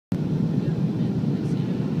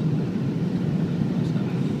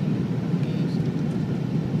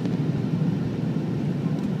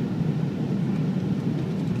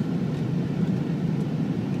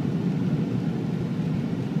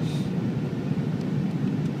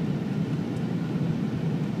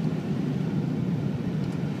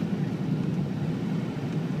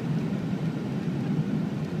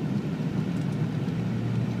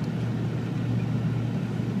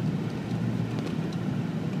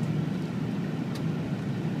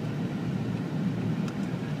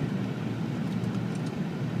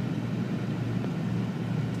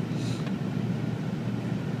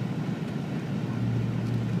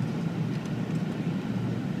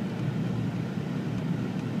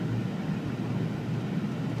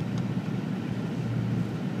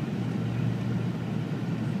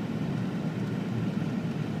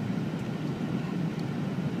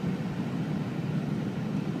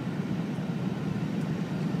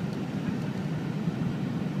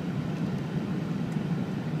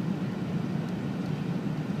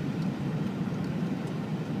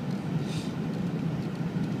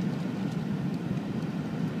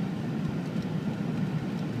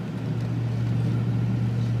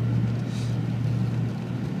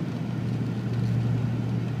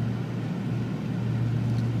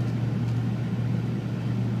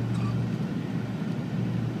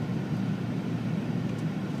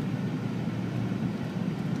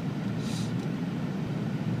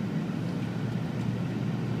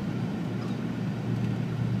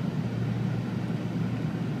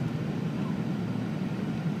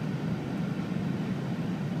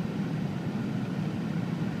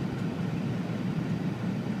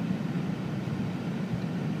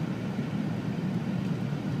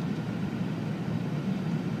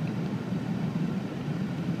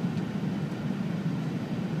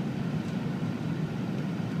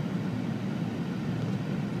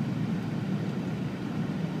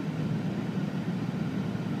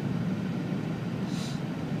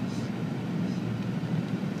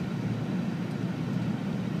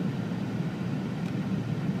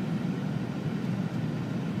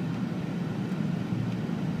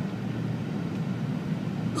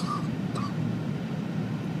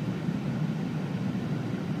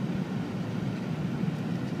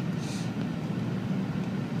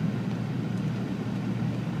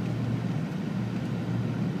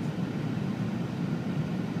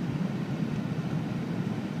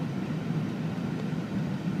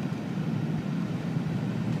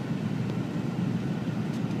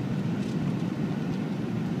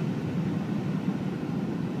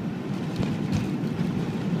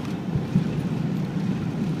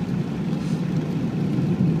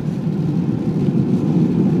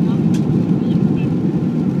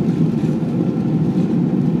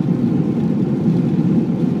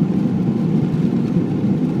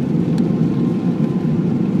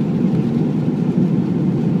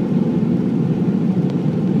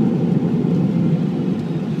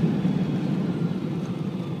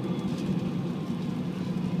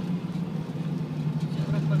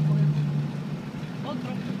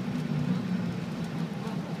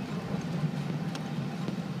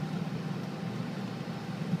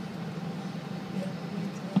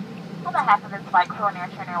Passengers, flight crew, and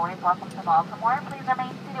AirTran Airways, welcome to Baltimore. Please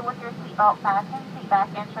remain seated with your seatbelt fastened, seat back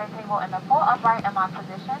and tray table in the full upright and locked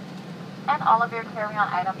position, and all of your carry-on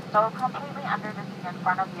items stowed completely under the seat in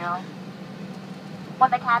front of you. When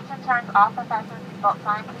the captain turns off the fasten seatbelt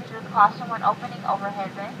sign, please use caution when opening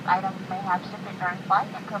overhead bins. Items may have shifted during flight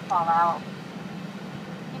and could fall out.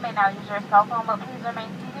 You may now use your cell phone, but please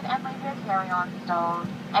remain seated and leave your carry-on stowed.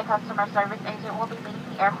 A customer service agent will be meeting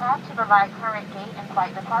the aircraft to provide current gate and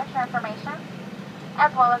flight departure information,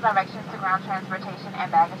 as well as directions to ground transportation and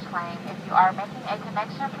baggage claim. If you are making a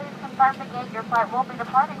connection, please confirm the gate your flight will be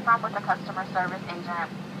departing from with a customer service agent.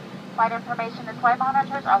 Flight information display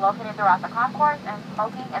monitors are located throughout the concourse, and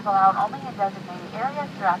smoking is allowed only in designated areas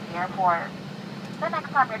throughout the airport. The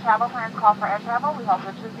next time your travel plans call for air travel, we hope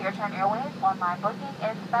you'll choose the AirTran Airways. Online booking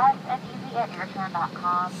is fast and easy at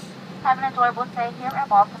airtran.com. Have an enjoyable stay here in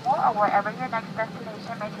Baltimore or wherever your next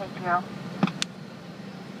destination may take you.